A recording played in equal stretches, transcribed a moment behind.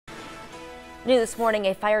New this morning,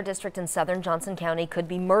 a fire district in southern Johnson County could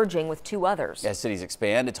be merging with two others. As cities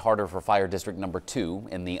expand, it's harder for Fire District number 2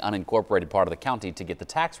 in the unincorporated part of the county to get the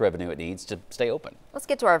tax revenue it needs to stay open. Let's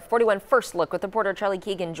get to our 41 First Look with reporter Charlie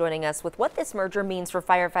Keegan joining us with what this merger means for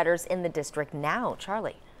firefighters in the district now.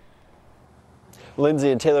 Charlie.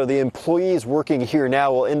 Lindsay and Taylor, the employees working here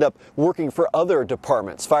now will end up working for other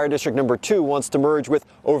departments. Fire District number 2 wants to merge with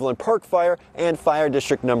Overland Park Fire and Fire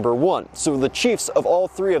District number 1. So the chiefs of all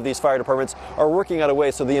three of these fire departments are working out a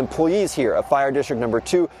way so the employees here of Fire District number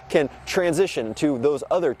 2 can transition to those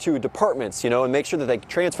other two departments, and make sure that they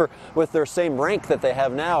transfer with their same rank that they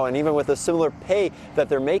have now, and even with a similar pay that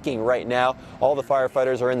they're making right now. All the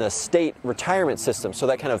firefighters are in the state retirement system, so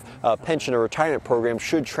that kind of pension or retirement program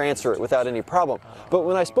should transfer without any problem. But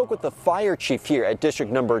when I spoke with the fire chief here at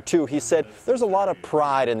District number 2, he said there's a lot of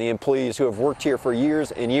pride in the employees who have worked here for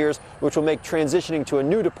years and years, which will make transitioning to a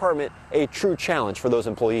new department a true challenge for those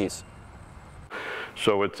employees.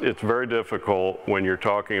 So it's very difficult when you're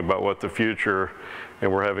talking about what the future,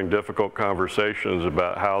 and we're having difficult conversations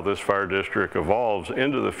about how this fire district evolves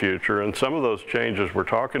into the future. And some of those changes we're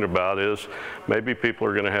talking about is maybe people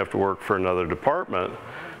are going to have to work for another department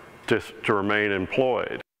to remain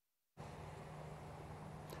employed.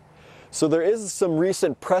 So there is some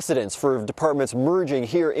recent precedents for departments merging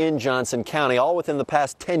here in Johnson County, all within the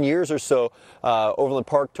past 10 years or so. Overland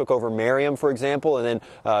Park took over Merriam, for example, and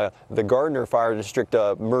then the Gardner Fire District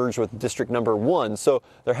merged with District number 1. So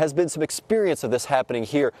there has been some experience of this happening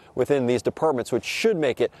here within these departments, which should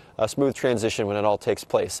make it a smooth transition when it all takes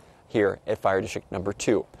place here at Fire District number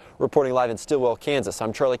 2. Reporting live in Stillwell, Kansas,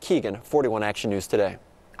 I'm Charlie Keegan, 41 Action News Today.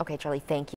 Okay, Charlie, thank you.